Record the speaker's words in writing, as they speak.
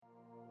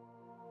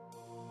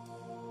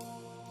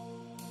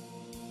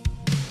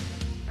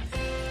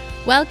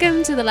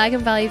Welcome to the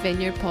Lagan Valley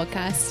Vineyard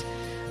podcast.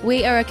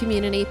 We are a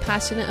community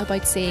passionate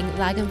about seeing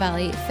Lagan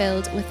Valley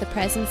filled with the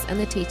presence and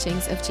the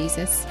teachings of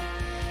Jesus.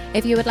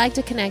 If you would like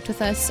to connect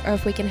with us or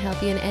if we can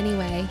help you in any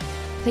way,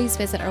 please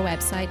visit our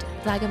website,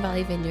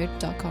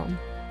 laganvalleyvineyard.com.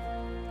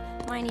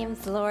 My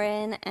name's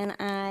Lauren and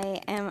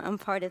I'm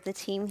part of the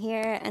team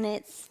here, and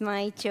it's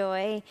my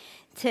joy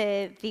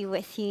to be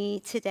with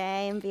you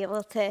today and be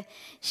able to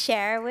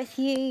share with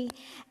you.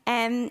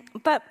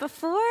 But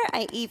before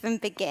I even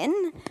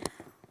begin,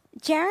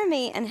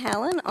 Jeremy and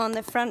Helen on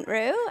the front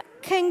row,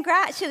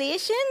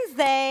 congratulations.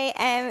 They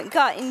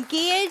got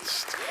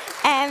engaged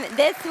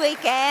this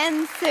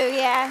weekend, so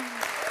yeah.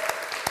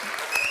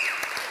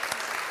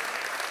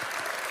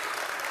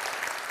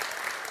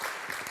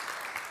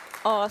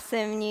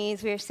 Awesome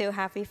news. We're so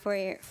happy for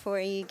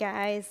you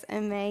guys,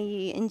 and may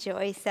you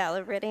enjoy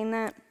celebrating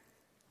that.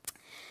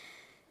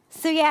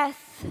 So yes,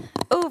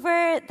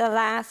 over the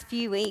last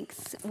few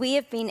weeks, we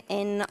have been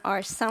in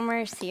our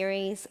summer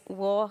series,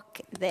 Walk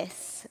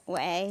This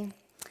Way.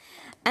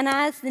 And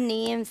as the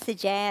name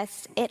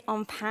suggests, it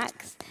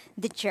unpacks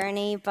the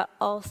journey, but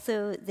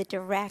also the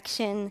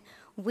direction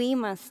we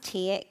must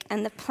take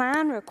and the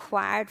plan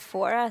required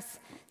for us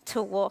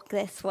to walk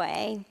this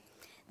way.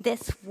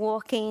 This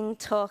walking,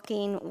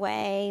 talking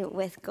way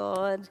with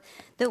God,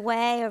 the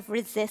way of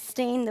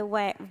resisting the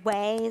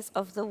ways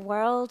of the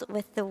world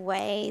with the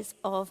ways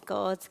of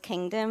God's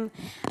kingdom.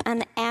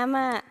 And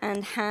Emma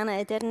and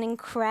Hannah did an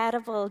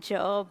incredible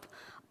job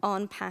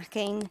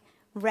unpacking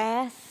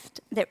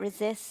rest that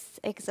resists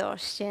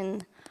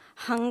exhaustion,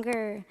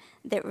 hunger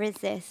that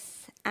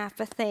resists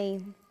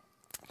apathy.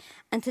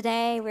 And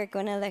today we're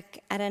going to look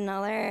at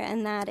another,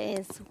 and that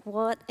is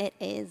what it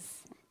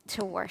is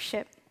to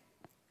worship.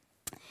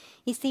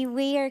 You see,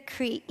 we are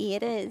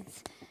created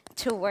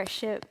to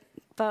worship,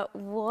 but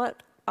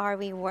what are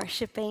we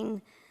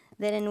worshiping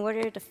that in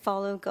order to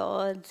follow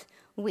God,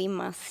 we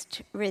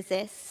must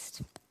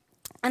resist?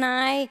 And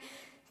I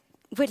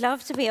would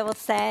love to be able to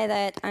say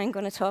that I'm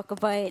going to talk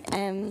about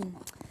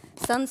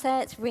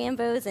sunsets,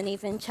 rainbows, and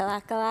even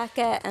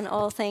chalakalaka and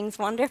all things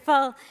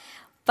wonderful.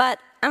 But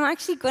I'm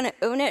actually going to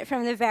own it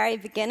from the very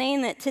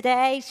beginning that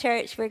today,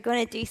 church, we're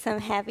going to do some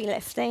heavy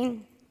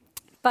lifting.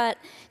 But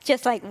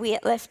just like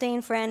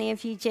weightlifting for any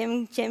of you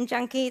gym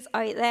junkies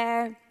out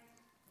there,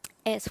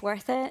 it's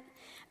worth it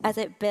as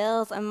it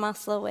builds a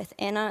muscle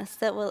within us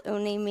that will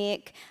only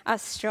make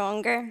us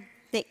stronger.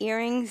 The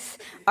earrings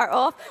are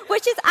off,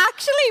 which is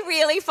actually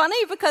really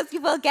funny because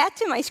we'll get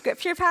to my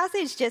scripture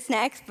passage just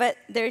next, but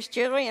there's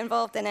jewelry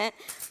involved in it.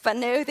 But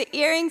no, the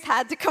earrings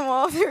had to come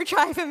off. They were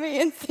driving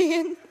me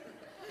insane.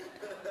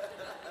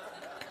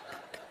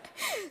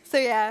 So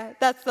yeah,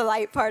 that's the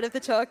light part of the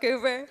talk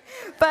over.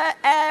 But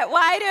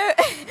why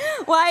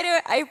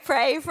don't I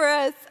pray for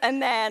us, and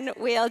then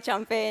we'll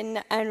jump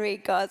in and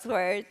read God's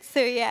word. So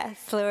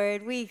yes,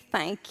 Lord, we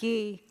thank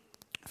you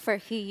for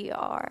who you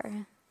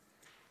are.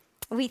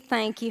 We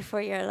thank you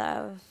for your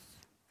love.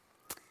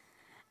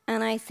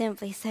 And I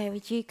simply say,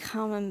 would you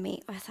come and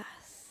meet with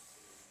us?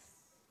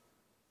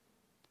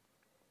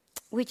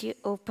 Would you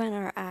open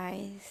our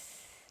eyes?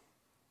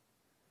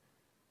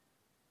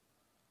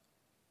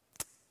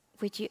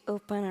 Would you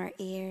open our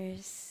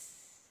ears?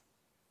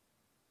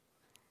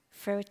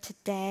 For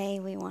today,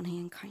 we want to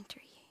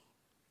encounter you.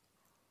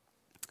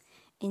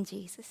 In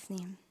Jesus'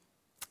 name,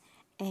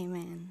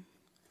 amen.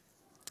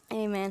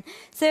 Amen.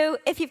 So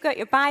if you've got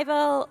your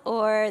Bible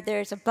or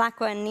there's a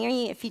black one near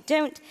you, if you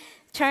don't,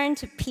 turn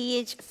to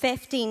page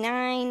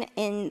 59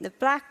 in the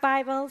black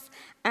Bibles.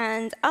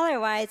 And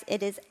otherwise,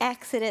 it is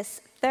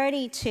Exodus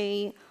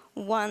 32,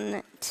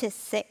 1 to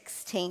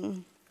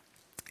 16.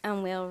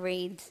 And we'll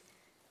read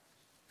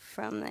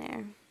from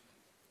there.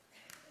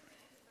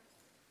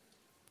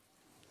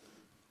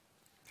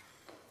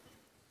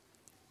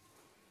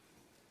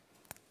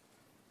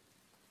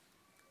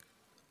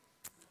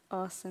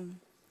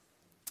 Awesome.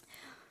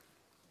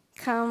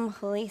 Come,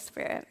 Holy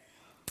Spirit.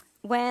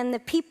 When the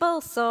people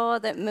saw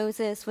that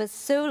Moses was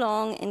so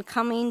long in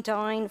coming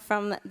down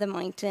from the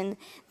mountain,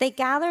 they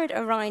gathered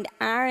around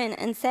Aaron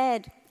and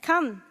said,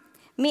 "Come,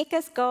 make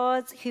us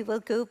gods who will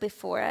go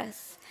before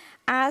us.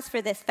 As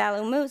for this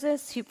fellow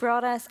Moses who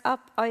brought us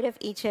up out of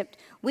Egypt,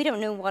 we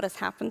don't know what has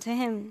happened to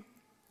him."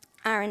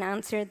 Aaron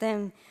answered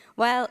them,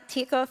 "Well,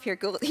 take off your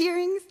gold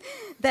earrings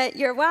that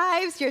your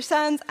wives, your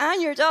sons,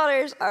 and your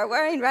daughters are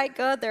wearing." Right,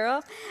 God, they're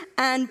off.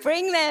 "And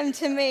bring them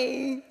to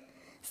me."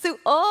 So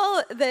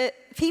all the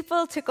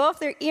people took off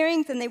their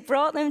earrings and they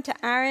brought them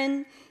to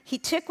Aaron. He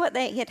took what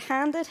they had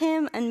handed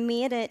him and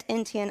made it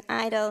into an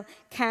idol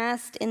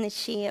cast in the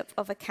shape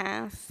of a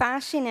calf,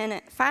 fashioning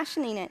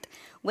it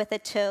with a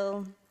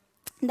tool.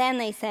 Then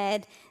they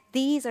said,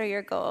 "These are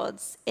your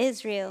gods,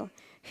 Israel,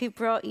 who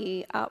brought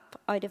you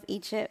up out of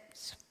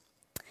Egypt."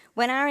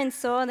 When Aaron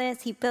saw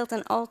this, he built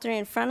an altar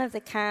in front of the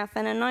calf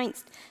and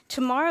announced,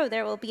 "Tomorrow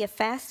there will be a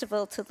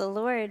festival to the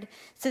Lord."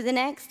 So the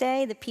next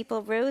day the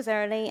people rose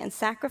early and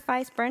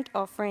sacrificed burnt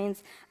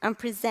offerings and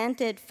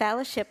presented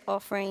fellowship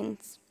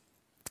offerings.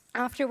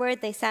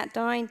 Afterward, they sat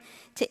down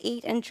to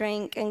eat and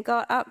drink and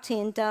got up to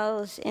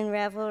indulge in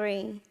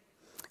revelry.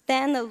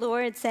 Then the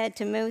Lord said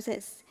to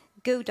Moses,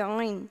 "Go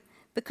down,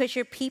 because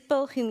your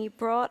people whom you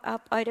brought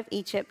up out of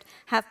Egypt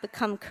have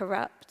become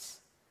corrupt.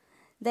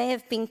 They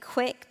have been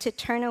quick to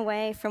turn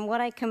away from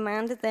what I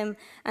commanded them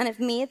and have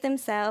made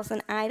themselves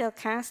an idol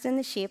cast in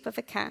the shape of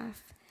a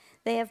calf.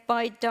 They have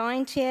bowed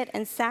down to it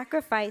and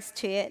sacrificed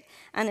to it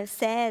and have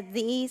said,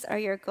 'These are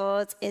your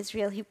gods,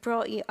 Israel, who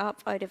brought you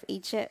up out of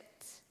Egypt.'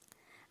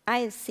 I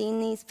have seen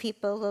these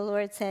people," the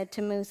Lord said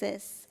to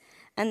Moses,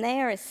 "and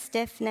they are a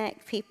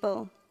stiff-necked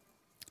people.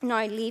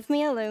 Now leave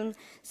me alone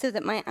so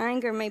that my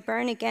anger may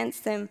burn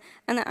against them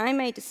and that I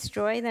may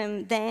destroy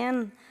them.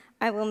 Then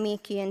I will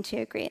make you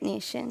into a great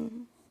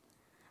nation."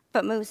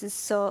 But Moses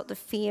sought the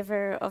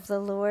favor of the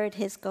Lord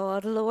his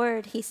God.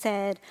 "Lord," he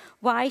said,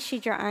 "why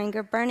should your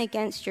anger burn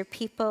against your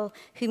people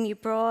whom you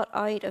brought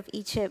out of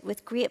Egypt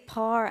with great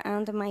power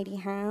and a mighty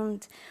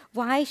hand?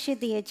 Why should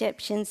the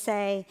Egyptians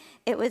say,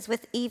 'It was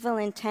with evil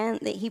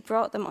intent that he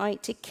brought them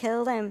out to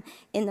kill them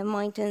in the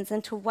mountains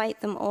and to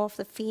wipe them off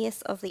the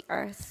face of the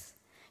earth'?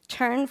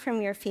 Turn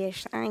from your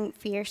fierce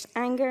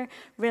anger,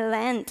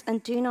 relent,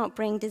 and do not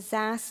bring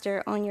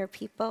disaster on your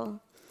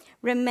people.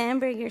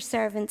 Remember your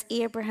servants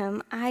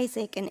Abraham,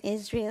 Isaac, and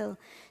Israel,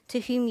 to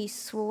whom you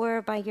swore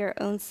by your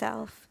own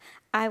self,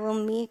 'I will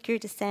make your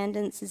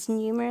descendants as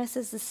numerous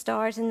as the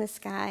stars in the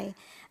sky,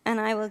 and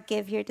I will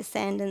give your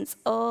descendants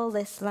all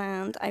this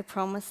land I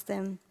promised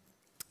them,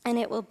 and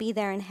it will be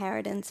their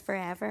inheritance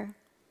forever.'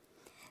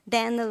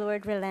 Then the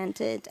Lord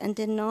relented and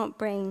did not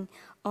bring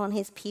on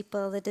his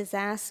people the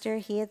disaster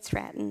he had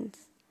threatened.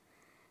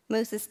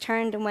 Moses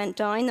turned and went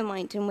down the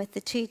mountain with the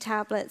 2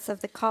 tablets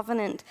of the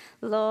covenant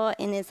law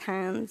in his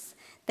hands.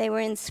 They were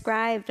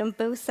inscribed on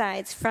both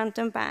sides, front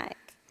and back.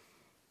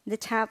 The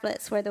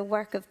tablets were the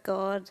work of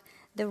God.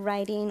 The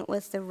writing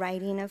was the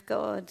writing of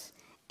God,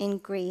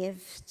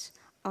 engraved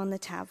on the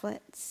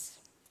tablets.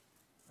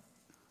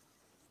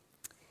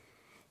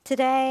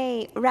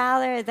 Today,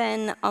 rather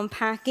than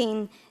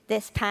unpacking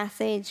this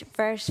passage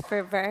verse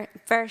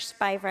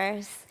by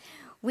verse,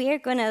 we are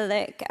going to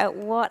look at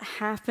what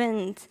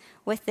happened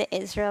with the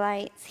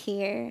Israelites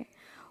here.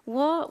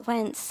 What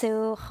went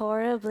so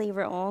horribly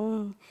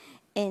wrong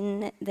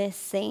in this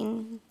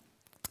scene?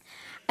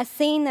 A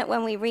scene that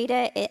when we read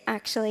it, it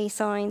actually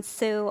sounds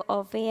so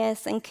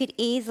obvious and could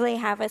easily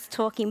have us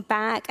talking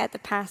back at the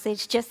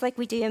passage, just like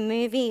we do a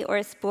movie or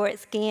a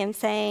sports game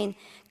saying,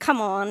 "Come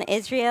on,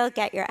 Israel,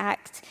 get your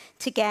act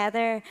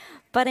together."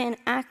 But in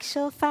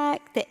actual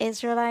fact, the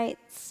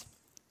Israelites,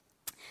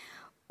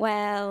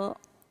 well,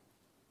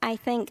 I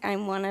think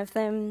I'm one of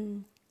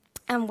them.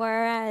 And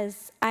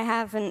whereas I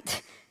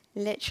haven't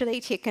literally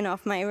taken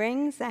off my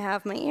rings, I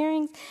have my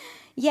earrings,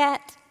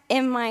 yet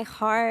in my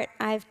heart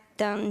I've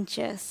done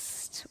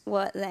just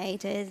what they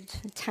did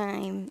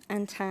time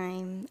and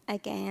time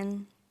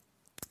again.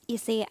 You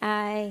see,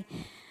 I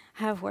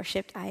have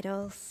worshipped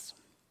idols.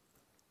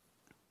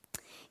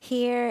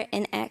 Here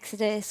in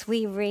Exodus,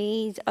 we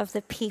read of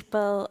the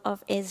people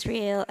of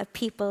Israel, a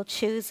people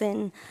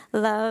chosen,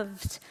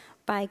 loved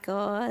by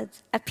God,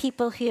 a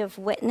people who have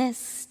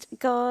witnessed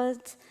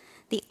God,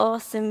 the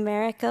awesome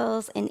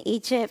miracles in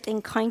Egypt,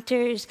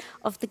 encounters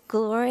of the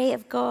glory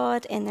of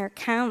God in their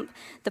camp,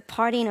 the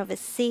parting of a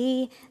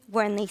sea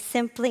when they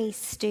simply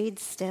stood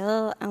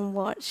still and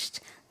watched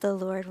the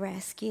Lord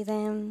rescue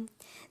them,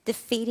 the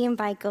feeding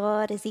by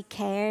God as he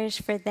cares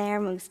for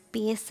their most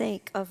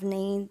basic of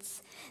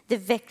needs, the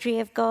victory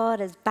of God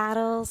as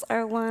battles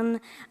are won,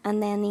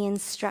 and then the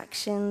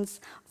instructions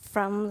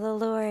from the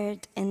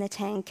Lord in the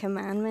 10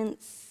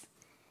 Commandments.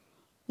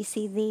 You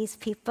see, these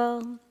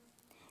people,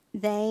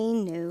 they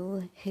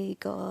know who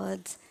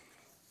God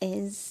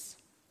is.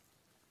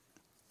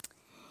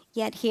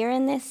 Yet here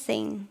in this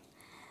scene,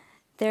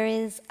 there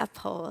is a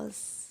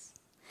pause.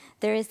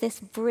 There is this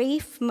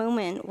brief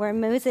moment where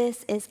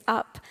Moses is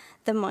up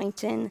the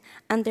mountain,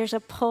 and there's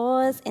a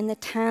pause in the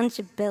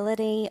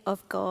tangibility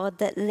of God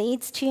that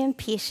leads to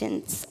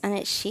impatience, and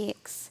it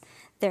shakes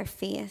their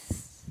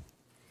faith.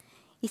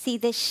 You see,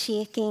 this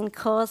shaking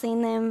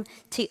causing them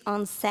to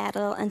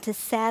unsettle and to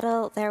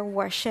settle their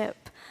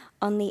worship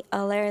on the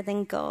other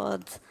than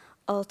God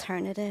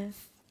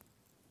alternative.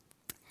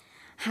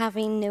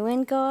 Having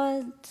known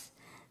God,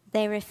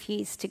 they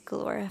refuse to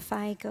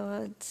glorify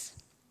God.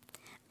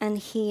 And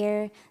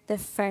here, the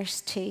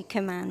first 2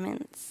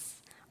 commandments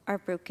are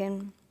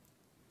broken.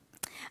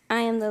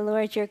 "I am the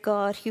Lord your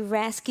God who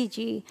rescued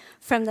you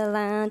from the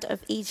land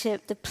of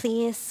Egypt, the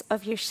place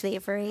of your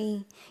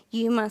slavery.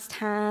 You must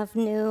have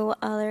no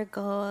other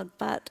God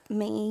but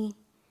me.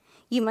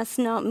 You must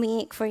not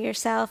make for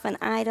yourself an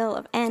idol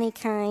of any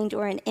kind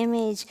or an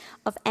image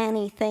of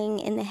anything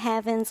in the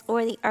heavens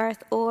or the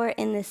earth or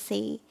in the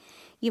sea.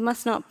 You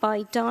must not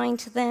bow down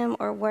to them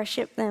or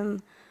worship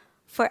them.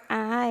 For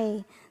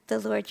I, the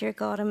Lord your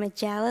God, am a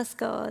jealous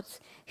God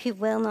who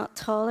will not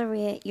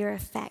tolerate your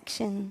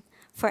affection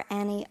for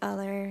any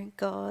other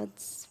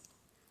gods."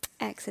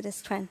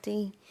 Exodus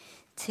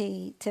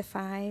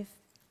 20:2-5.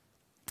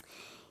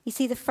 You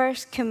see, the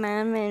first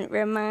commandment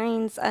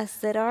reminds us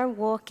that our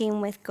walking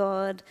with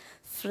God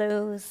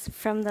flows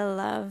from the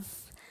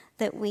love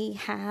that we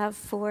have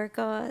for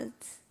God,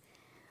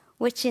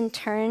 which in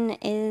turn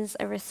is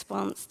a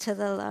response to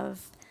the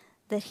love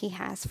that he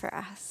has for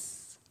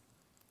us.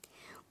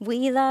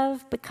 We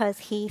love because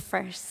he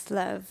first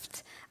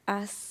loved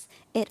us.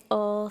 It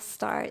all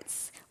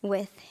starts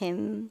with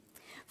him.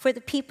 For the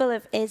people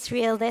of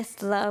Israel,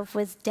 this love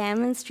was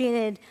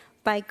demonstrated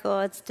by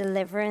God's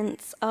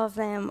deliverance of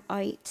them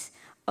out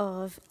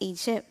of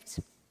Egypt.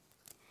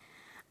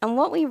 And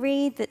what we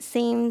read that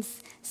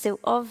seems so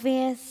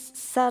obvious,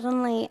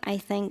 suddenly, I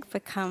think,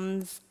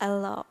 becomes a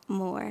lot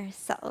more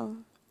subtle.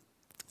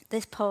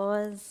 This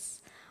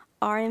pause,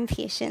 our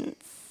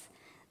impatience,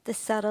 the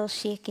subtle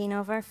shaking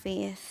of our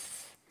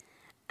faith,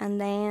 and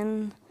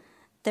then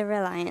the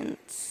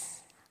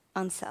reliance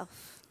on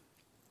self.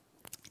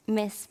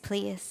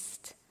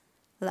 Misplaced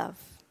love.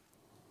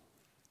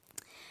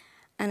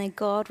 And a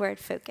Godward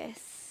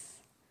focus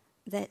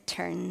that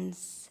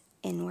turns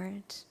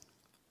inward.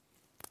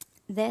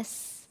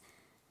 This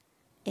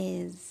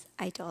is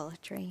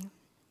idolatry.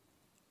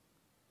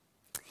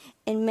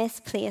 In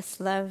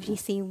misplaced love, you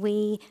see,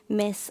 we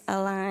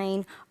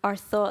misalign our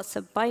thoughts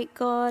about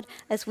God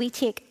as we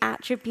take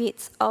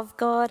attributes of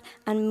God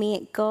and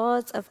make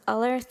gods of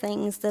other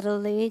things that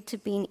allude to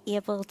being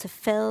able to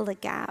fill the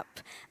gap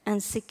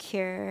and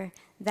secure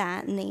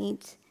that need.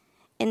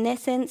 In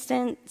this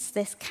instance,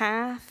 this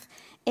calf,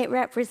 it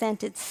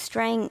represented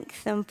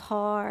strength and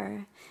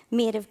power.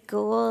 Made of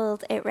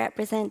gold, it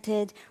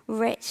represented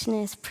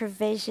richness,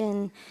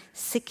 provision,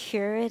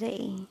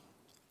 security.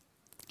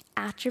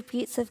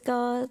 Attributes of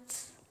God,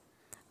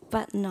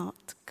 but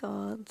not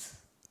God.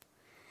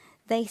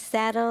 They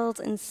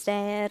settled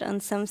instead on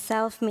some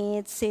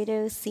self-made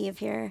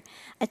pseudo-savior,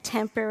 a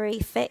temporary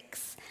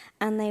fix,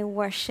 and they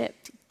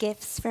worshipped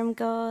gifts from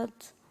God,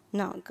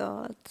 not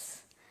God.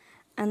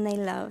 And they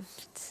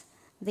loved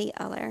the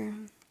other.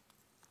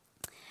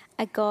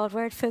 A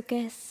Godward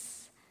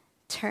focus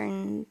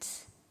turned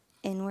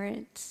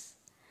inwards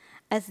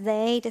as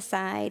they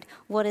decide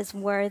what is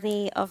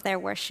worthy of their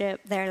worship,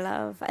 their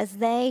love, as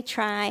they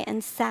try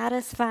and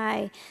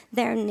satisfy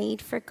their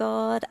need for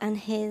God and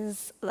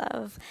his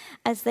love,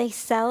 as they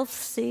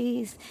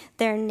self-soothe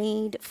their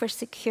need for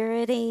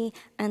security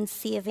and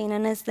saving,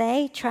 and as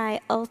they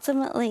try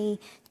ultimately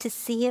to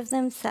save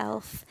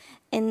themselves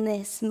in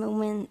this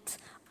moment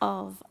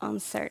of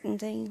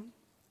uncertainty.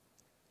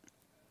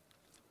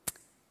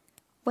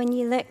 When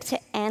you look to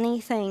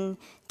anything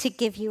to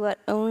give you what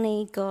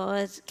only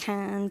God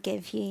can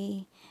give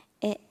you,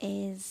 it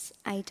is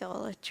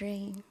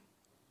idolatry.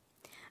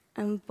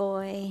 And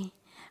boy,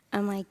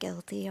 am I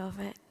guilty of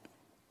it.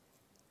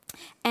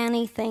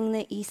 Anything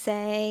that you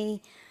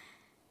say,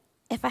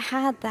 if I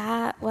had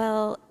that,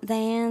 well,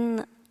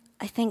 then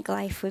I think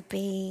life would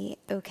be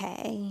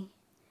okay.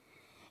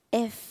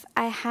 If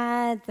I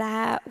had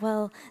that,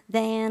 well,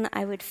 then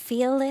I would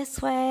feel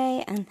this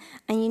way, and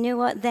you know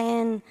what,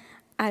 then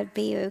I'd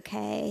be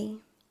okay.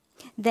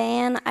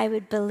 Then I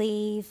would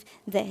believe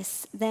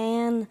this.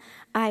 Then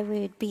I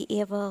would be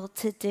able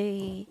to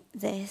do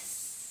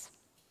this.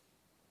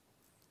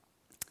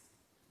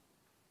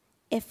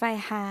 If I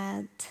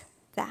had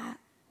that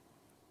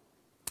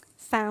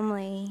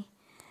family,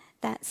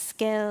 that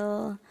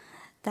skill,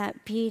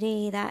 that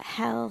beauty, that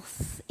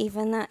health,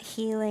 even that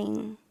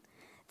healing,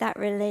 that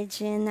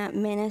religion, that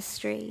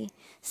ministry,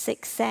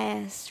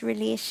 success,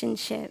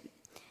 relationship,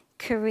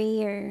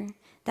 career,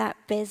 that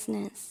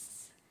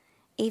business,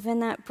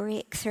 even that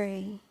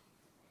breakthrough,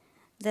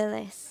 the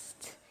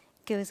list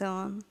goes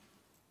on.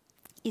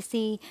 You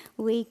see,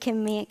 we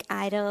can make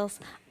idols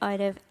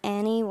out of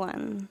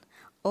anyone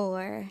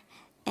or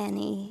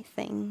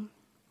anything.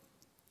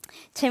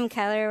 Tim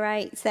Keller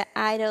writes that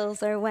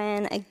idols are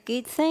when a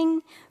good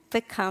thing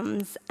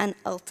becomes an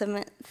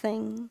ultimate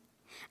thing.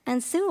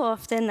 And so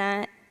often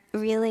that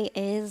really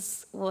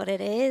is what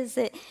it is.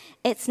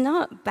 It's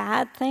not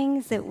bad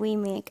things that we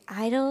make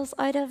idols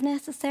out of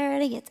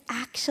necessarily. It's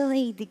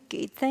actually the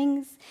good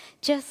things.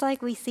 Just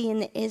like we see in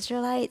the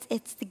Israelites,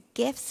 it's the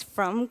gifts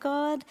from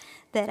God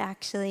that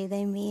actually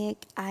they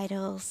make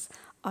idols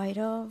out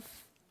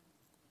of.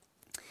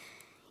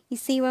 You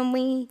see, when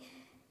we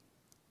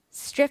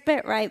strip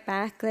it right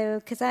back, though,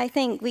 because I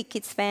think we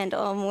could spend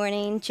all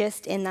morning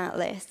just in that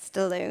list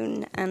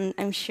alone, and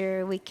I'm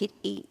sure we could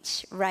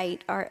each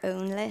write our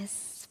own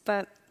lists.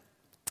 But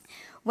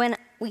when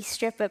we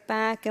strip it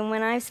back, and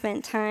when I've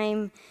spent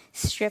time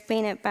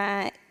stripping it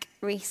back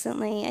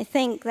recently, I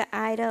think the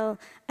idol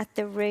at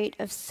the root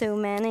of so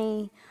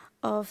many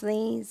of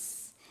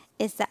these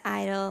is the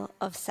idol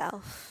of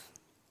self.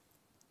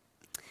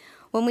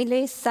 When we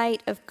lose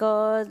sight of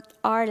God,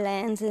 our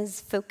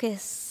lenses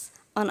focus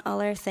on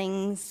other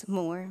things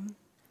more.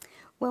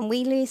 When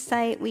we lose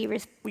sight, we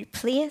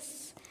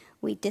replace,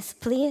 we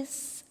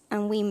displace,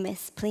 and we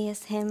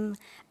misplace him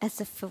as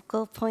the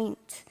focal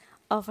point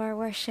of our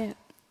worship.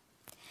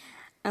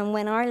 And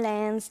when our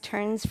lens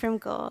turns from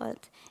God,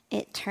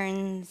 it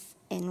turns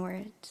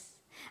inwards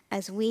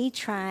as we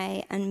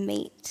try and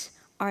meet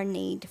our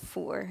need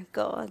for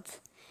God,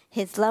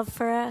 his love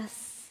for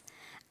us,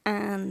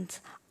 and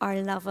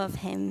our love of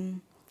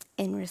him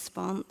in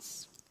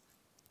response.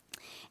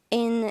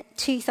 In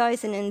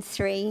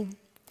 2003,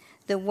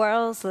 the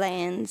world's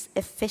lens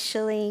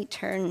officially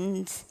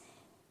turned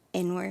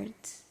inward.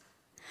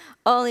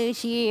 All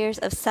those years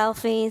of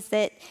selfies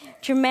do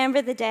you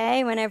remember the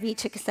day whenever you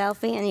took a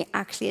selfie and you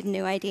actually had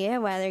no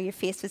idea whether your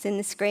face was in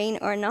the screen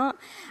or not?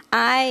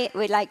 I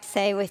would like to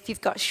say if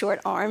you've got short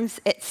arms,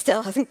 it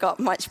still hasn't got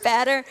much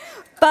better.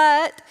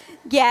 But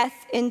yes,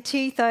 in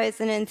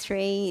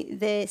 2003,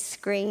 the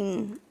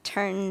screen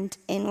turned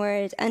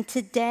inward. And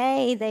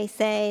today they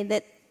say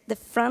that the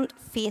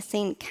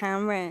front-facing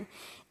camera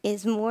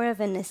is more of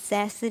a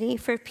necessity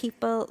for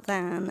people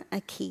than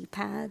a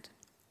keypad.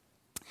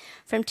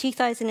 From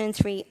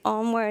 2003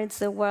 onwards,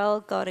 the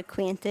world got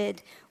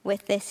acquainted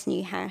with this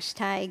new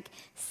hashtag,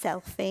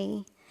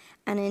 selfie.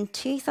 And in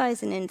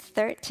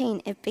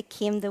 2013, it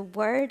became the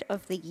word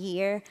of the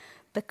year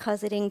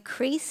because it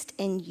increased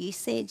in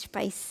usage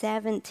by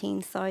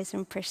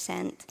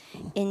 17,000%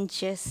 in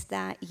just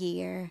that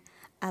year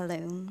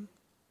alone.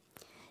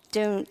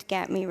 Don't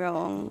get me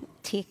wrong,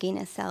 taking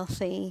a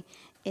selfie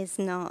is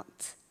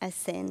not a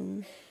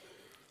sin.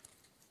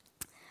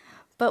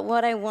 But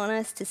what I want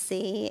us to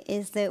see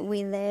is that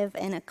we live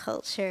in a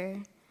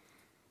culture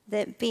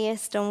that,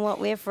 based on what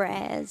we've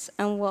read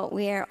and what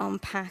we are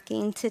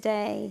unpacking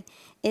today,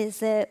 is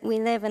that we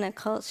live in a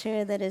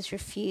culture that has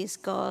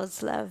refused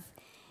God's love,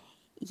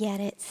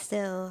 yet it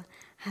still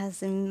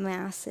has a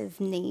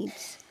massive need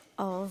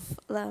of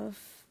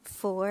love,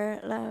 for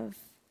love.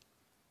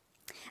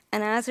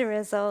 And as a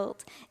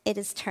result, it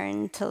has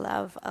turned to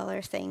love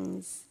other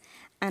things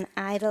and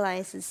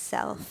idolizes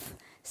self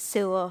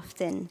so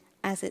often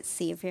as its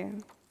savior.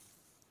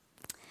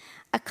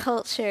 A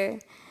culture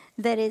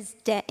that is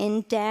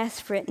in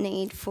desperate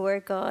need for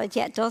God,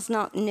 yet does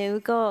not know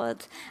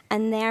God,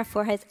 and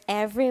therefore has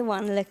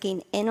everyone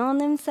looking in on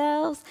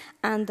themselves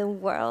and the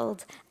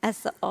world as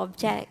the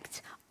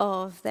object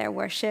of their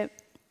worship.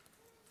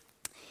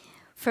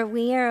 For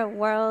we are a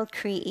world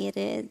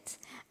created,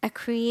 a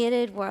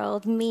created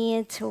world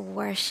made to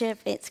worship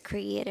its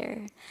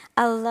creator,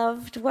 a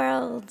loved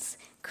world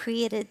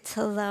created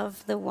to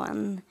love the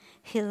one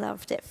who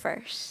loved it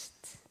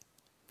first.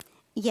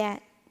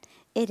 Yet,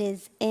 it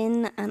is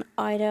in and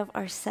out of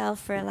our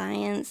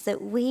self-reliance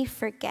that we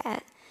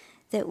forget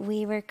that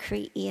we were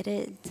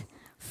created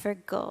for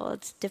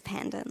God's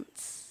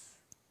dependence.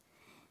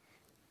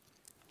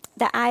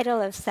 The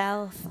idol of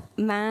self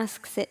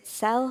masks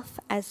itself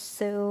as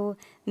so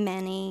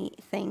many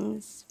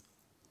things.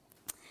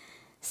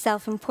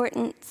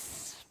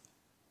 Self-importance,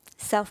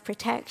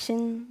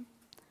 self-protection,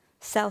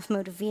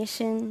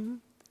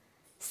 self-motivation,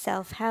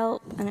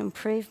 self-help and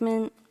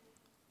improvement.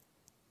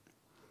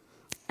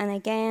 And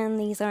again,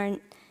 these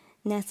aren't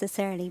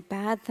necessarily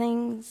bad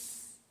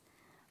things,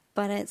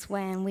 but it's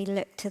when we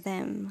look to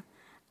them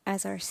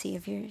as our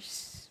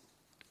saviors.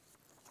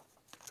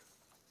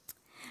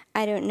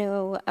 I don't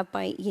know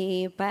about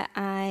you, but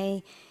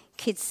I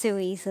could so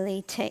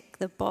easily tick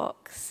the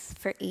box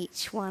for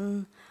each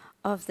one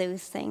of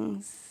those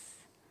things.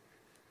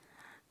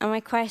 And my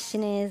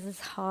question is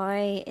how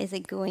is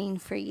it going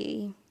for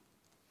you?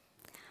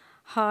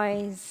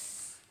 How's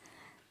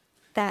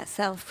that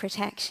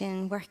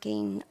self-protection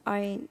working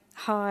out?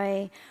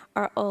 How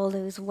are all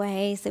those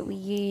ways that we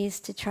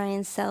use to try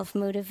and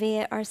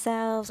self-motivate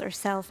ourselves or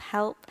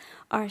self-help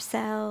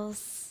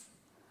ourselves?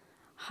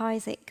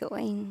 How's it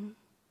going?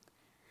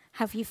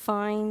 Have you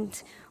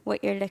found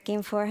what you're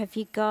looking for? Have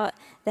you got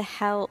the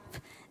help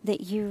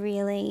that you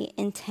really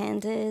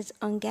intended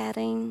on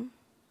getting?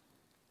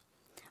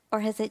 Or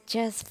has it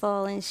just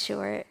fallen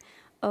short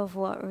of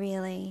what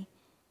really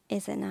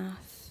is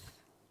enough?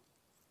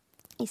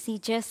 You see,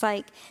 just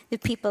like the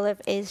people of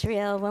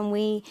Israel, when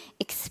we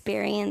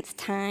experience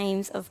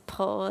times of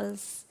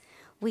pause,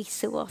 we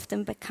so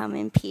often become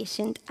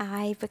impatient.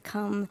 I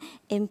become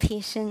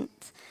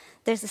impatient.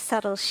 There's a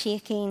subtle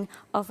shaking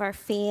of our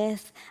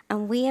faith,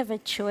 and we have a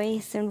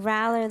choice, and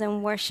rather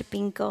than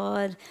worshiping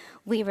God,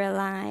 we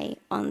rely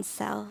on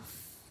self.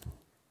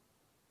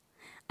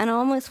 And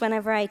almost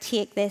whenever I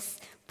take this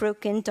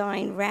broken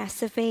down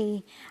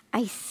recipe,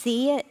 I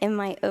see it in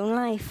my own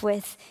life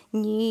with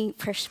new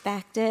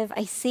perspective.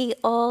 I see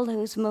all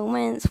those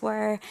moments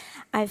where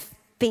I've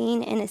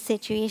been in a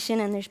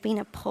situation and there's been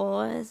a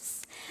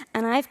pause,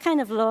 and I've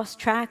kind of lost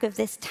track of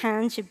this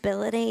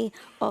tangibility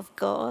of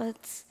God,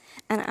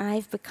 and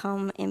I've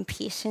become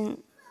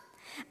impatient.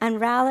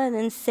 And rather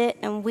than sit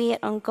and wait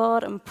on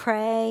God and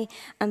pray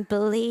and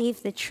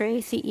believe the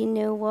truth that, you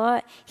know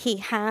what, He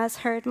has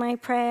heard my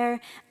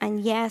prayer,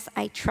 and yes,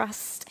 I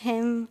trust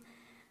Him,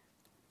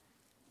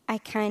 I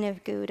kind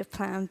of go to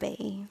plan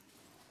B.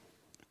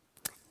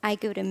 I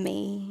go to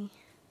me,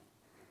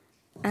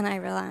 and I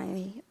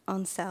rely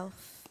on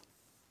self.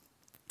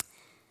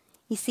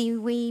 You see,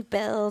 we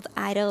build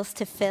idols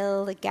to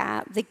fill the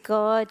gap, the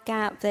God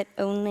gap that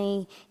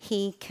only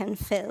He can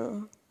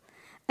fill.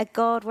 A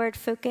Godward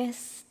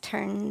focus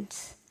turned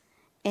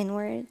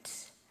inward.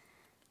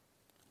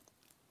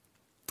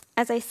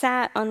 as I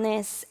sat on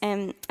this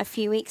a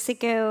few weeks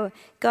ago,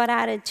 God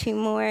added 2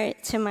 more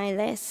to my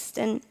list,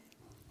 and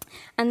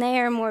they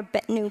are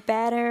no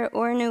better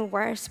or no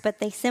worse, but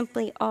they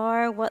simply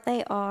are what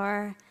they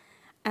are,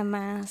 a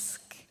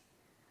mask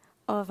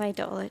of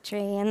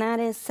idolatry, and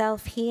that is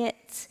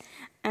self-hate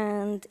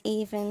and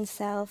even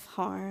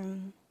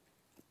self-harm.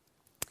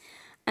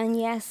 And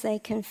yes, they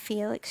can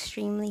feel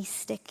extremely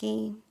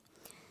sticky.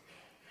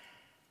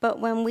 But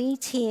when we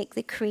take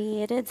the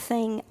created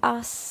thing,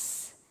 us,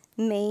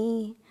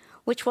 me,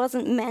 which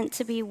wasn't meant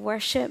to be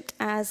worshipped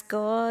as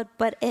God,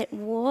 but it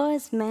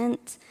was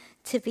meant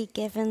to be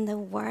given the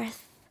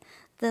worth,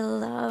 the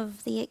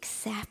love, the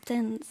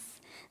acceptance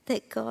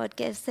that God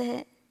gives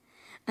it.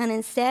 And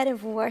instead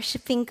of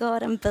worshipping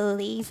God and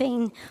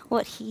believing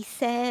what he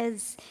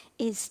says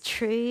is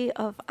true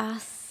of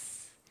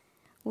us,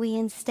 we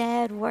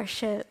instead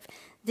worship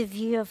the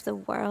view of the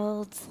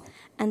world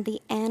and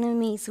the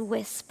enemy's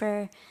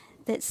whisper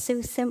that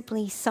so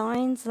simply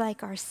sounds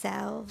like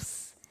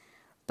ourselves,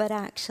 but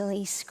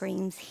actually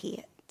screams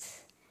hate.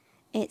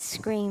 It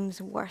screams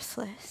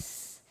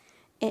worthless.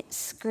 It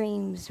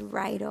screams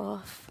write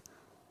off,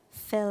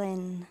 fill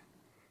in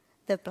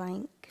the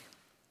blank.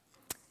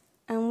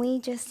 And we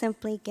just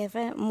simply give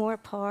it more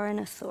power and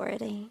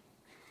authority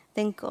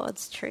than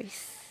God's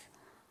truth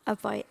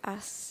about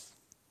us.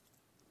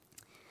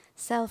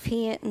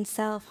 Self-hate and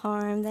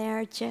self-harm, they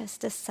are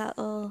just a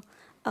subtle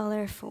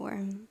other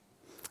form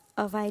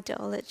of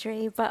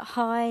idolatry. But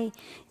how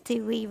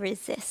do we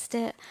resist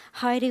it?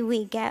 How do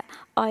we get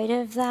out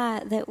of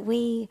that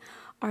we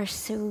are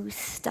so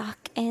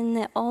stuck in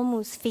that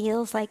almost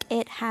feels like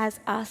it has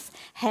us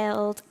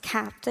held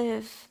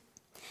captive?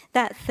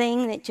 That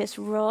thing that just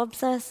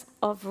robs us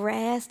of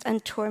rest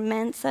and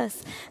torments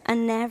us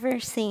and never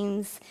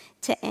seems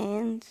to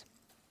end.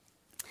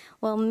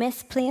 Well,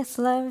 misplaced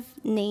love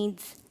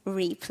needs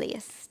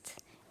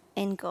replaced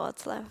in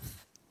God's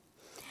love.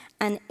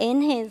 And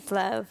in his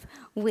love,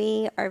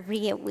 we are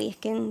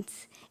reawakened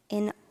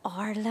in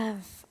our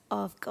love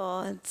of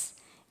God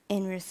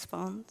in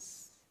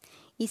response.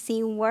 You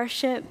see,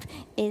 worship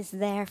is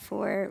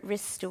therefore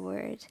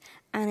restored,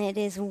 and it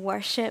is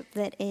worship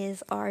that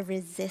is our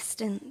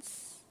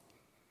resistance.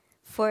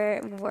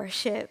 For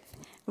worship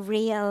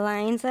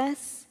realigns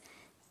us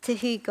to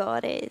who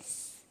God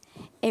is.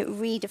 It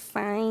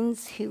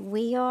redefines who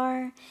we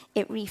are.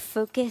 It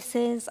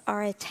refocuses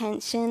our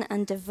attention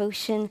and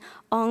devotion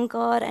on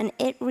God, and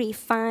it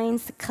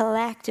refines the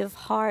collective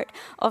heart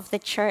of the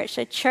church.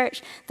 A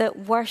church that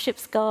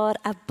worships God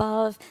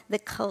above the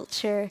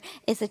culture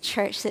is a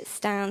church that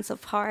stands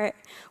apart,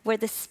 where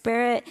the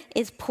Spirit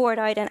is poured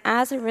out, and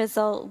as a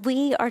result,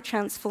 we are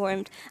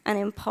transformed and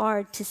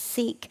empowered to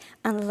seek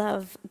and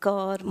love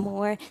God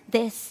more.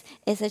 This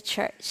is a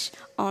church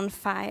on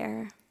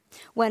fire.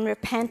 When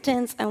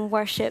repentance and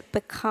worship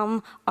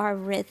become our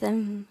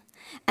rhythm.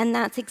 And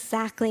that's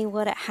exactly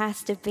what it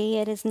has to be.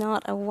 It is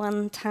not a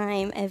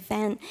one-time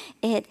event.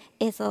 It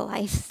is a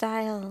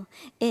lifestyle.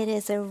 It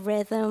is a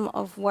rhythm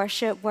of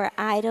worship where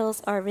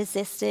idols are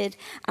resisted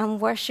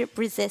and worship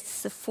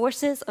resists the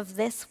forces of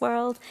this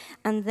world,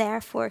 and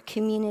therefore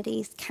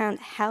communities can't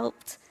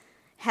help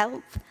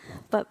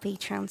but be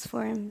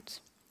transformed.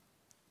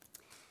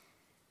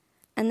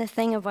 And the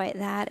thing about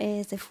that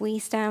is, if we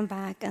stand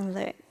back and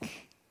look,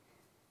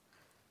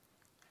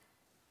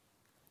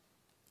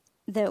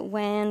 that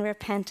when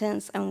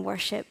repentance and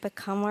worship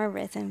become our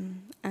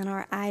rhythm and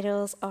our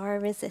idols are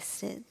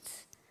resisted,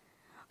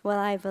 well,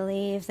 I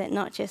believe that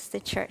not just the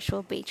church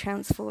will be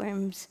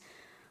transformed,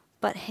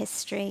 but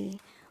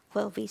history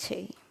will be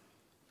too.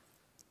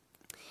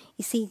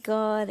 You see,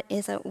 God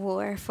is at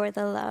war for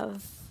the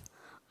love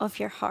of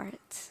your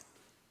heart.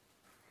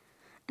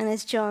 And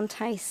as John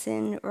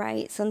Tyson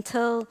writes,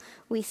 until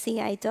we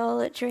see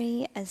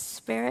idolatry as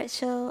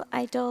spiritual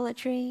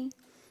idolatry,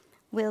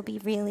 we'll be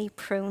really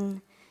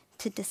prone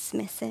to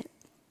dismiss it.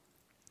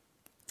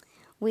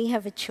 We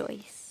have a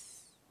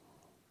choice.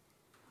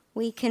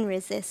 We can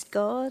resist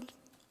God,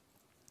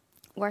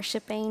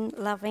 worshipping,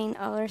 loving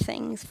other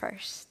things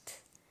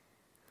first,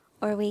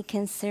 or we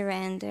can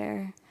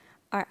surrender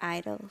our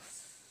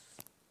idols.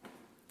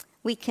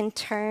 We can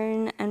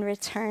turn and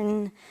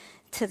return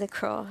to the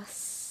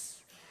cross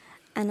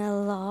and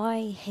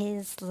allow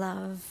his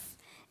love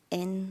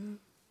in,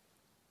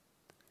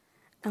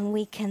 and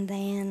we can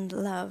then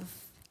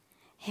love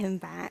him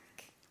back.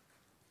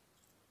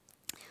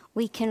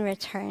 We can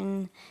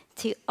return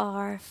to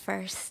our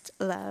first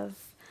love,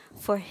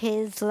 for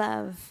his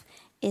love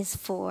is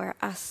for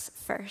us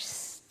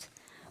first.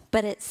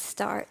 But it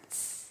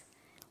starts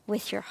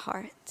with your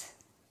heart.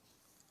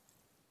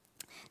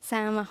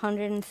 Psalm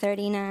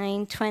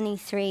 139,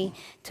 23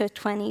 to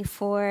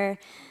 24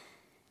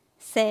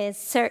 says,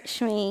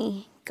 "Search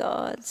me,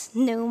 God,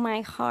 know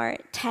my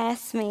heart,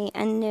 test me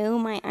and know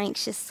my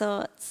anxious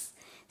thoughts.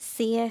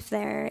 See if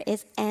there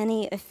is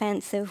any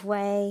offensive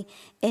way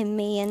in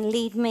me, and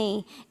lead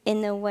me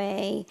in the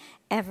way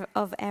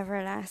of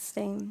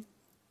everlasting."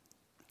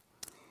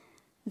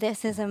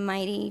 This is a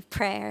mighty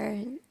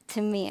prayer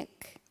to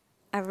make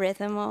a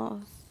rhythm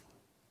of.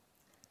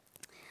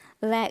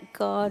 let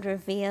God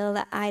reveal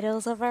the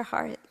idols of our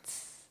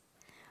hearts,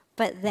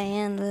 but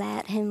then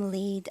let him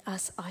lead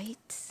us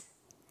out.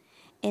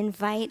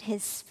 Invite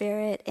his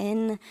Spirit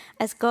in,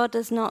 as God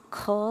does not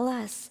call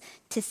us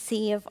to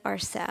see of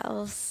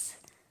ourselves.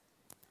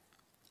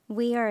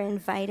 We are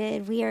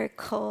invited, we are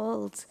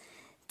called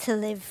to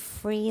live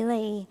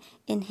freely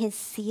in his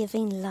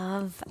saving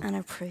love and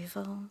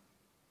approval.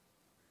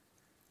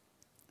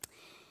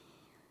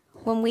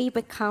 When we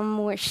become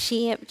more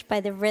shaped by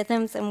the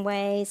rhythms and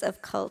ways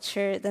of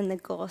culture than the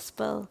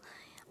gospel,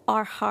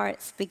 our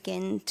hearts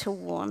begin to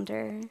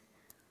wander.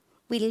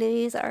 We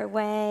lose our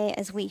way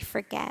as we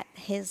forget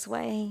his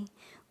way.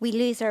 We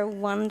lose our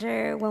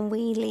wonder when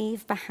we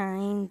leave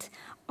behind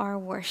our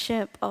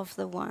worship of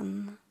the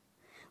one.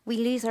 We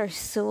lose our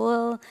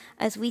soul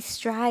as we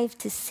strive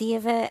to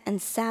save it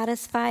and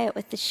satisfy it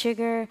with the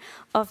sugar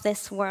of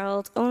this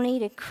world, only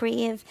to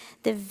crave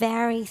the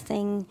very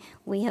thing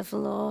we have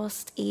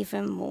lost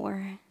even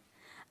more: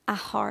 a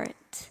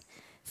heart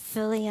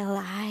fully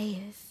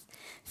alive,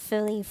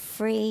 fully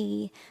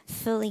free,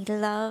 fully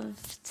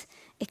loved,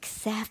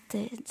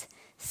 accepted,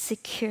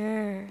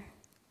 secure,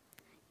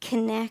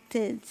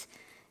 connected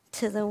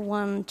to the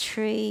one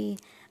true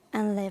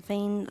and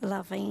living,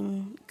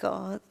 loving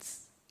God.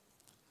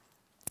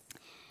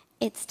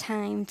 It's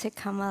time to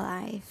come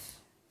alive,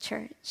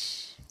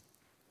 church.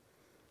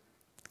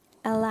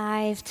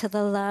 Alive to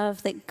the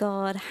love that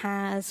God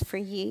has for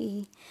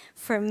you,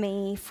 for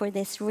me, for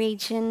this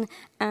region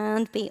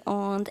and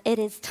beyond. It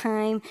is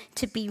time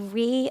to be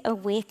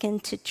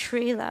reawakened to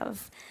true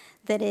love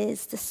that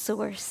is the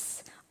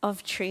source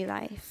of true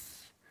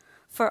life.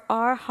 For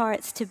our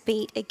hearts to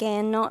beat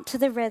again, not to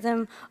the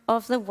rhythm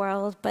of the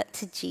world, but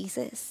to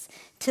Jesus,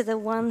 to the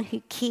one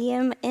who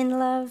came in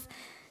love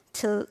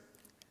to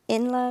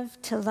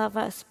love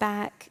us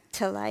back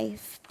to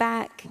life,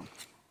 back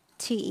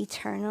to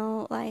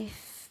eternal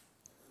life.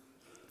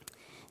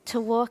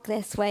 To walk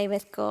this way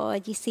with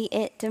God, you see,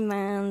 it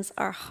demands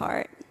our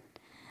heart.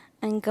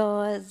 And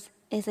God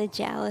is a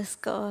jealous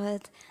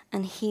God,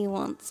 and he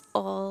wants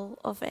all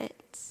of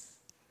it.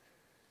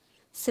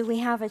 So we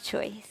have a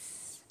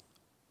choice.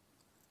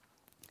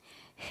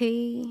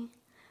 Who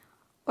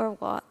or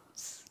what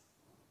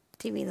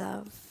do we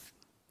love?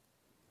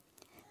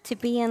 To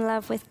be in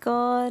love with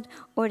God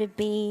or to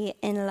be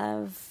in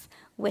love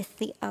with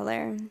the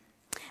other?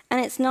 And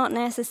it's not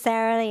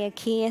necessarily a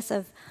case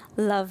of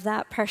love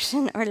that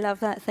person or love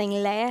that thing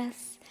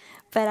less,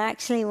 but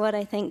actually what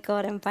I think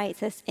God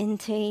invites us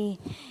into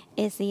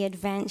is the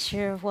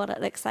adventure of what it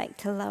looks like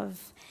to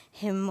love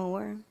him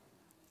more.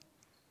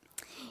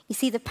 You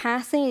see, the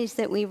passage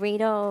that we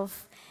read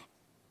of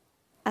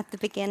at the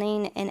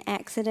beginning in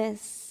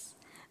Exodus,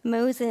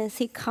 Moses,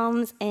 he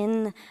comes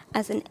in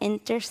as an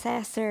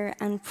intercessor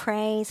and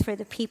prays for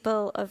the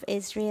people of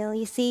Israel.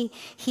 You see,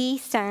 he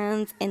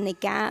stands in the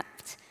gap,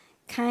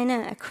 kind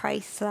of a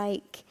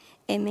Christ-like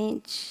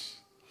image.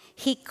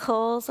 He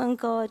calls on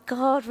God,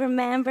 God,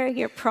 remember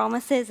your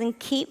promises and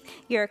keep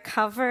your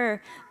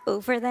cover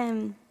over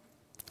them.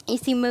 You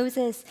see,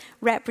 Moses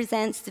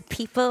represents the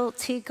people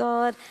to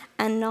God,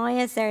 and now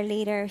as their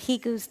leader, he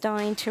goes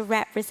down to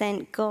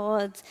represent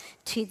God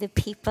to the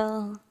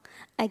people.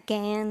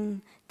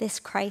 Again, this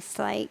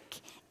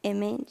Christ-like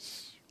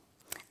image.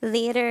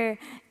 Later,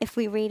 if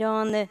we read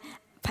on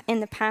in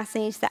the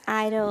passage, the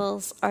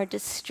idols are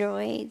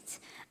destroyed.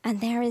 And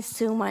there is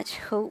so much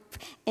hope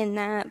in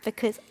that,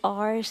 because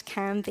ours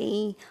can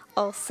be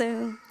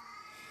also.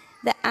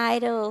 The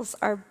idols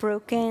are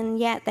broken,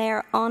 yet they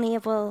are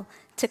unable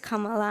to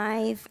come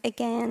alive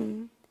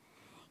again.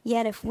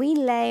 Yet if we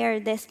layer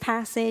this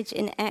passage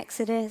in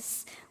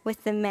Exodus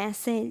with the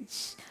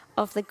message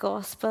of the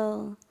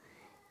gospel,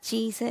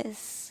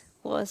 Jesus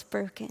was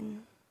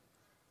broken.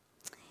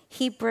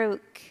 He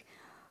broke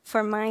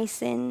for my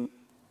sin,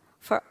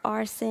 for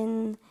our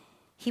sin.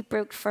 He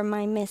broke for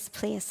my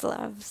misplaced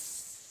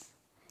loves.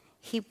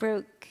 He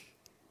broke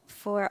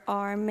for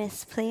our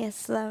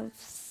misplaced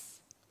loves.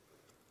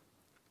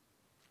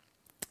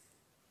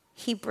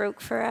 He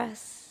broke for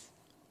us.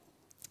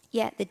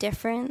 Yet the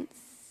difference,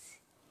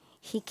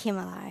 he came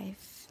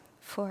alive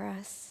for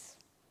us.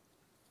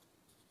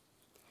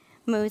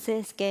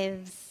 Moses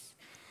gives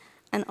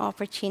an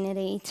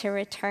opportunity to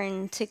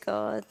return to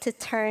God, to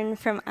turn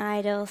from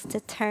idols,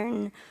 to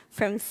turn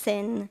from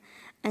sin,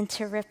 and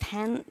to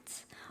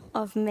repent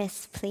of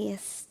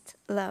misplaced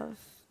love.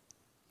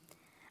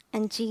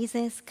 And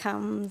Jesus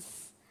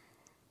comes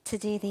to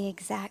do the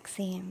exact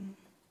same.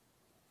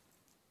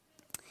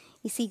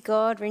 You see,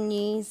 God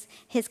renews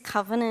his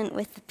covenant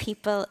with the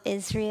people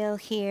Israel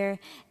here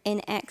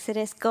in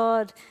Exodus.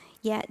 God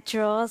yet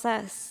draws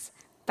us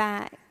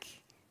back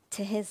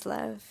to his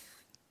love,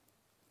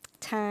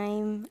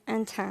 time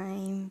and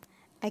time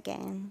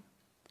again,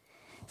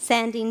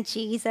 sending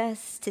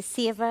Jesus to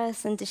save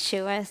us and to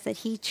show us that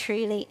he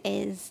truly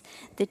is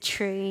the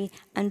true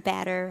and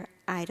better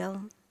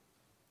idol.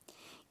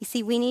 You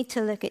see, we need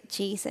to look at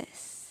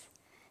Jesus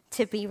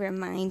to be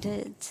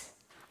reminded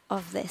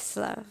of this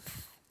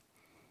love.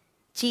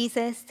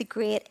 Jesus, the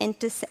great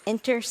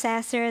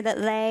intercessor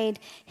that laid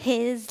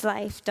his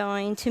life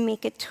down to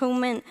make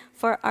atonement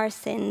for our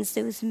sins,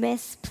 those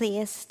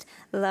misplaced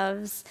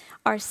loves,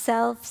 our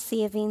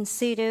self-saving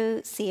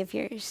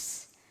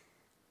pseudo-saviors.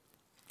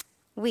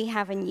 We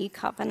have a new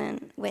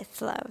covenant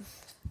with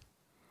love,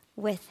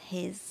 with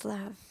his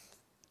love.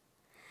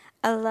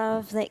 A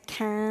love that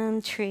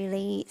can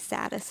truly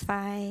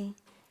satisfy.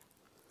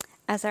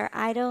 As our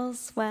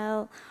idols,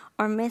 well,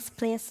 our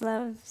misplaced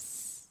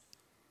loves,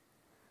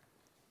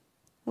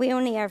 we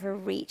only ever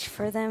reach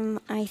for them,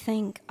 I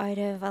think, out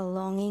of a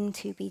longing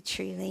to be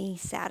truly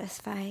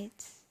satisfied.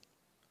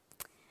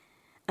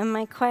 And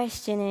my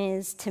question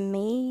is, to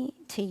me,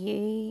 to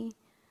you,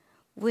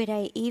 would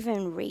I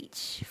even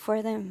reach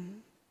for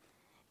them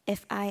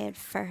if I had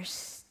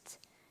first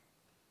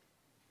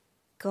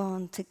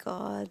gone to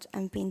God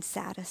and been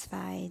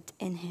satisfied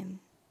in him?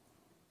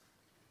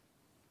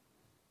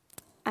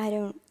 I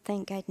don't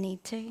think I'd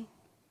need to.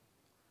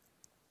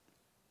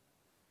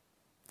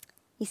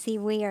 You see,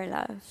 we are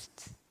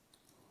loved.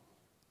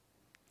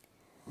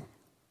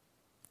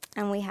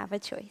 And we have a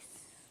choice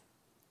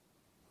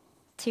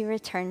to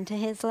return to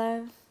his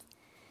love,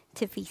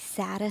 to be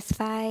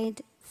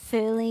satisfied,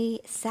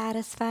 fully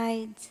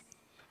satisfied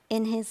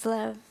in his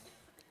love.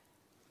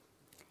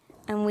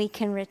 And we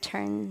can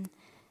return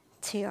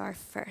to our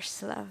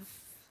first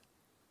love.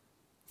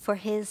 For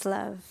his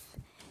love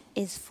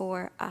is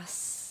for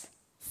us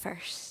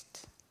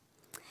first.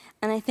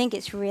 And I think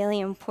it's really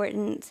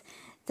important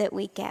that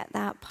we get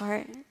that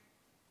part.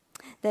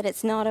 That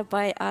it's not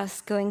about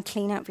us going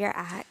clean up your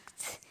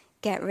act,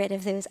 get rid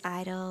of those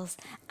idols,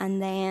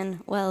 and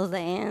then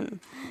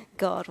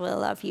God will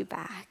love you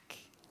back.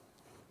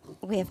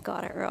 We have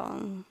got it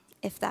wrong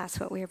if that's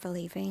what we're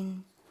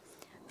believing.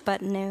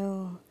 But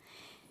no,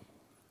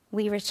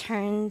 we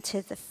return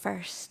to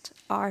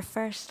our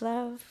first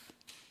love,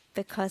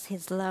 because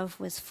his love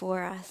was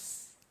for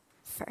us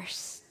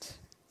first.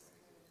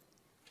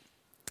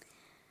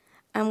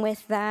 And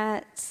with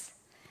that,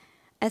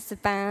 as the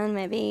band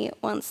maybe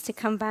wants to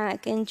come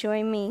back and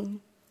join me,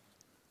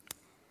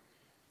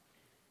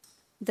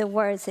 the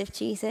words of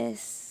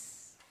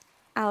Jesus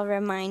I'll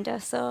remind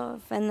us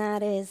of, and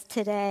that is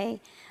today,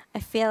 I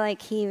feel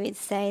like he would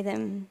say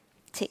them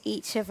to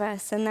each of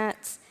us, and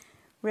that's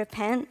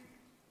repent.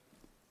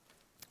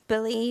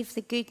 Believe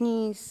the good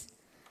news.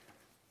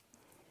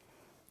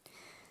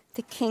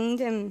 The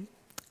kingdom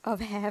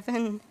of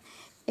heaven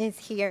is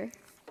here.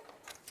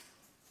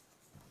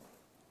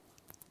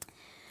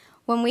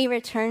 When we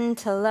return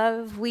to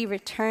love, we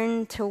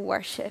return to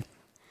worship.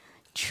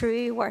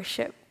 True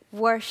worship.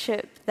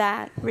 Worship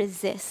that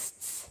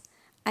resists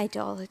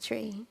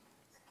idolatry.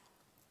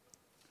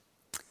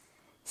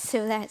 So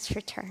let's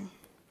return.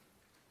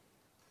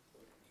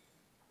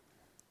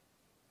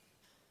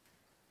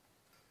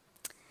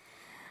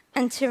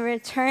 And to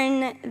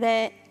return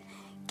that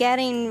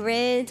getting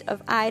rid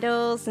of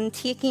idols and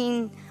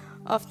taking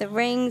off the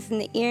rings and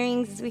the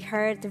earrings, as we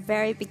heard at the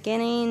very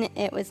beginning,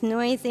 it was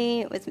noisy,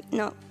 it was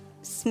not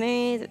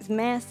smooth, it was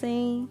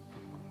messy.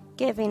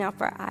 Giving up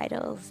our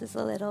idols is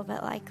a little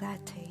bit like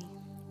that too.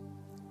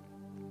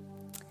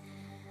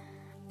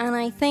 And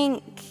I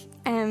think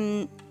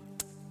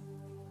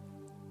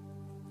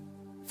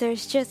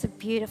there's just a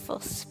beautiful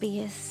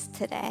space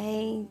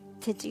today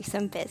to do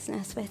some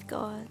business with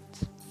God.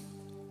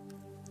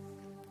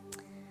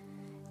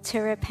 To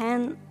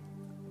repent,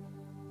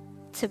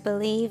 to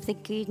believe the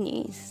good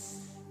news,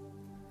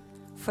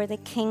 for the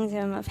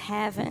kingdom of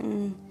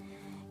heaven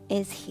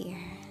is here.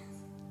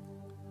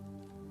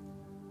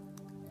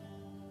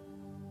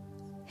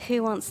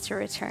 Who wants to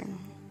return?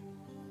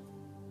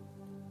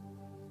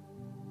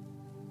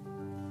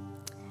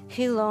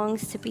 Who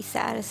longs to be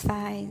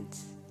satisfied?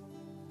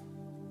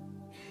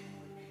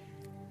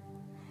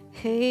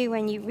 Who,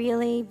 when you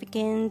really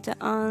begin to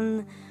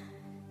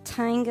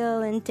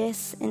untangle and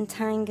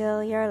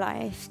disentangle your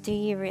life, do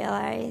you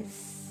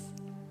realize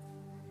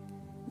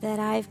that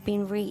I've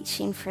been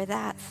reaching for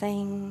that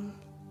thing?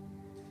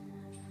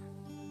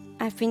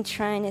 I've been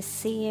trying to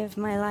save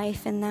my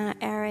life in that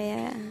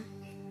area.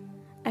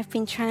 I've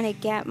been trying to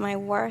get my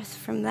worth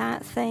from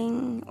that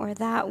thing or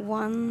that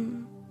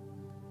one.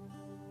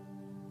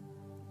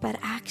 But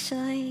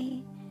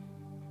actually,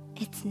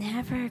 it's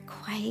never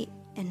quite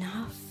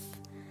enough.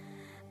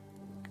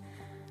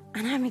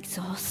 And I'm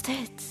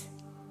exhausted.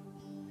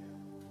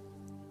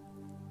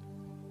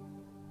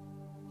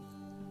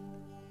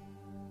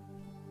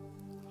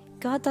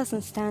 God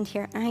doesn't stand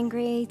here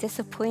angry,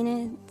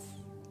 disappointed,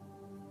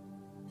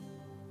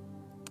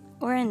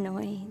 or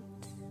annoyed.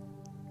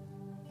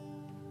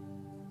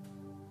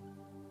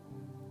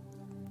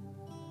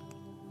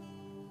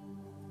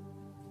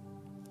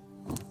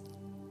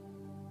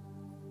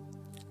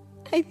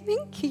 I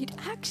think he'd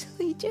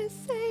actually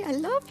just say, I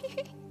love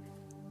you.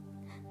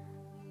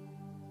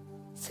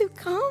 So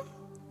come.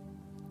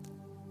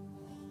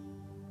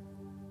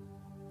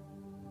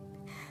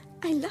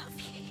 I love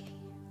you.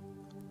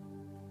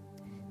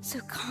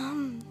 So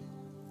come.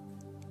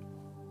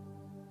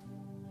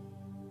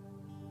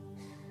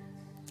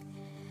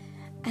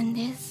 And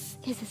this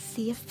is a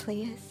safe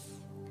place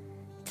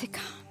to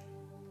come.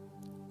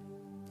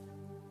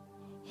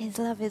 His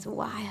love is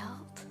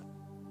wild.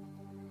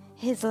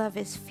 His love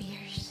is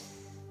fierce.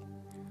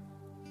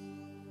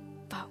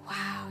 But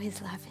wow,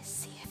 his love is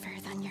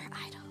safer than your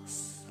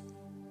idols.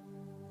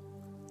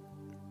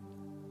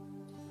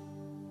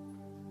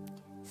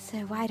 So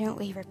why don't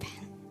we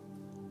repent?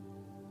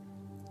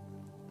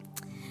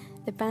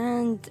 The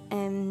band,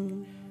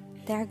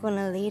 they're going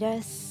to lead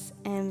us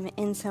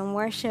in some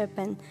worship,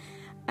 and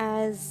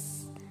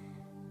as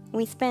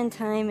we spend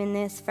time in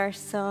this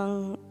first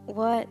song,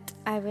 what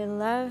I would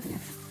love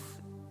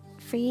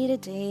for you to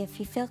do, if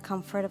you feel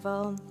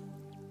comfortable,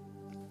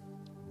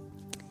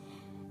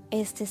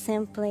 is to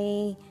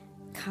simply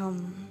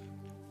come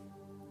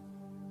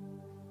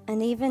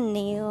and even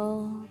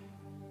kneel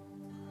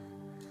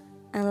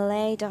and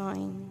lay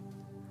down.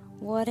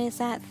 What is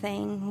that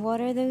thing? What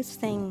are those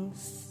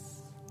things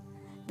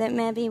that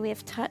maybe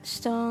we've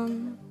touched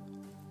on,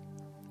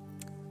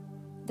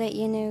 that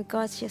you know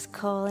God's just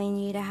calling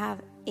you to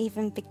have,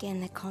 even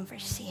begin the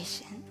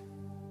conversation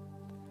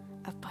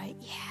about,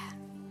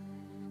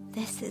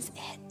 this is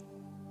it.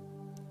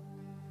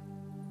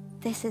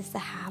 This is the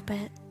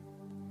habit.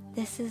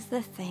 This is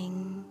the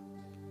thing.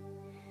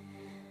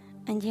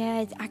 And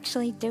I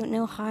actually don't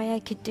know how I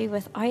could do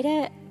without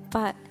it,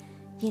 but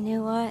you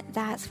know what?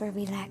 That's where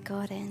we let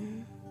God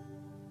in.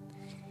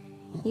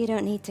 You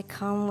don't need to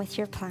come with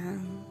your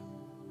plan.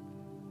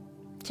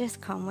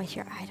 Just come with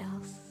your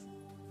idols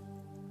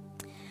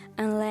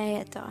and lay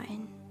it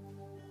down.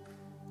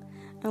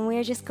 And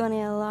we're just going to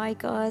allow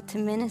God to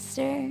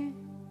minister.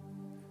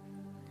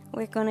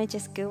 We're going to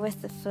just go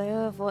with the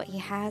flow of what he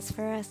has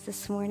for us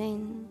this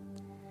morning.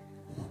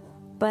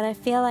 But I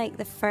feel like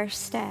the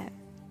first step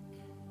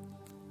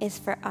is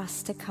for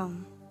us to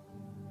come.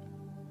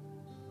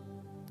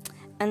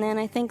 And then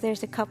I think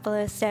there's a couple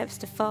of steps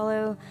to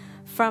follow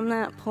from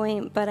that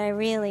point, but I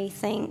really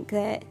think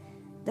that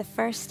the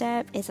first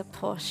step is a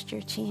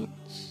posture change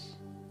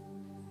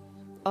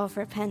of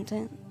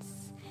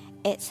repentance.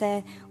 It's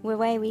the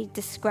way we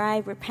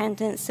describe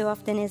repentance so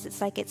often is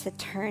it's like it's a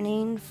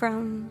turning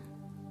from.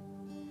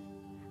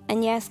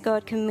 And yes,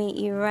 God can meet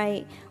you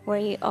right where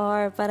you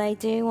are, but I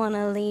do want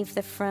to leave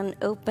the front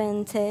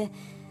open to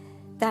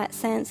that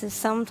sense of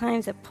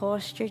sometimes a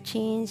posture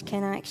change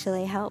can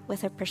actually help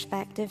with a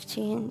perspective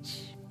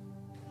change.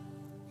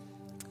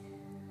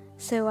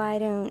 So why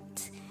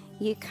don't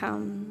you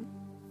come,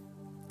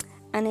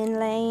 and in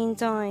laying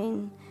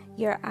down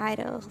your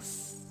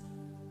idols,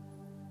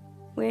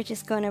 we're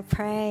just going to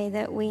pray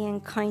that we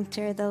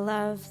encounter the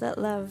love that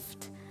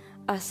loved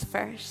us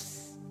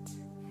first.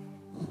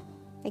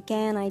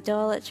 Again,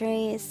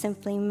 idolatry is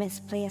simply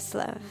misplaced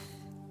love.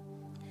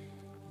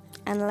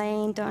 And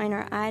laying down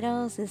our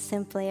idols is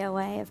simply a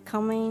way of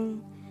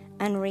coming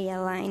and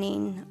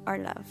realigning our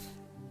love.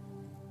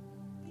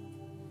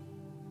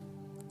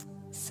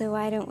 So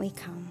why don't we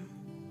come?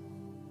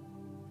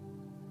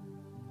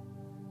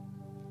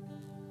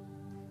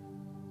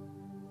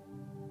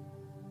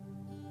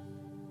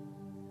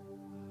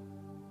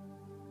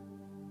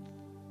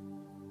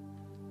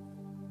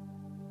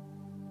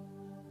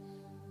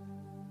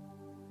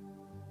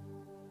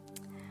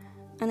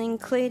 And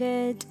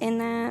included in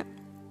that,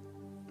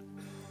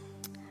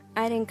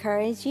 I'd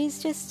encourage you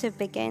just to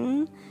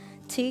begin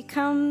to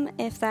come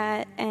if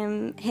that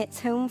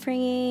hits home for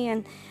you.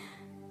 And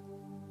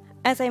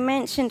as I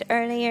mentioned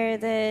earlier,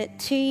 the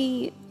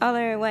two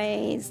other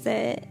ways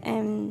that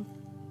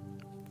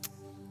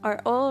are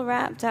all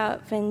wrapped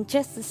up in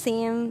just the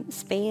same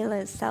spiel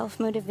as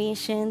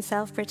self-motivation,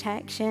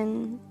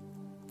 self-protection,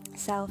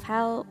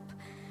 self-help,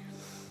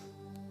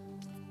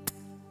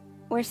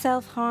 or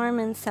self-harm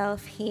and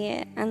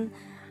self-hate. And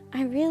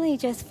I really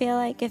just feel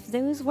like if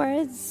those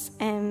words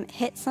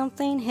hit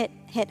something,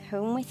 hit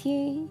home with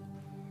you,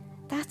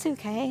 that's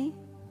okay.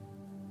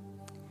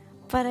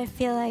 But I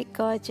feel like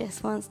God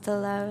just wants to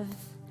love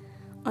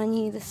on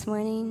you this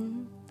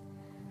morning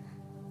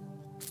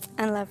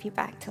and love you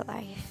back to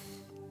life.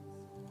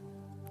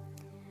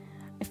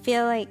 I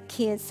feel like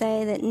he would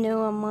say that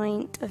no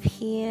amount of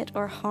hate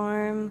or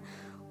harm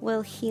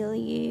will heal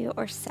you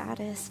or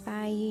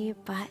satisfy you,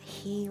 but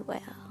he will.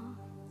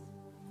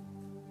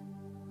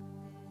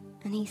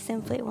 And he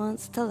simply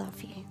wants to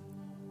love you.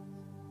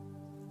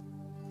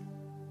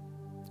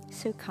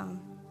 So come.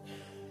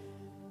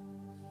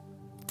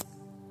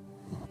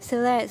 So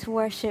let's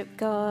worship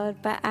God,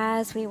 but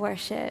as we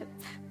worship,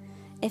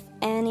 if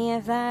any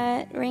of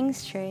that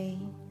rings true,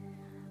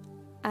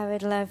 I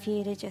would love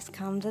you to just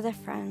come to the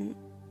front,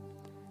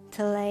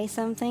 to lay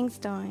some things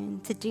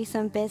down, to do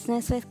some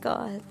business with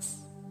God,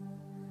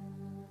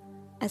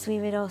 as we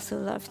would also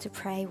love to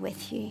pray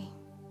with you.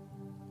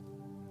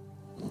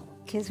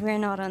 Because we're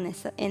not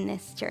in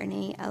this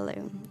journey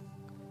alone.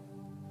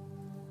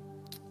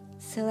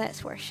 So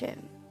let's worship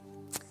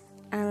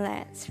and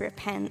let's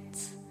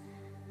repent.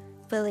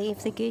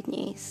 Believe the good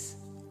news,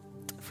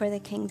 for the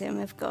kingdom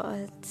of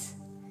God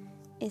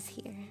is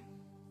here.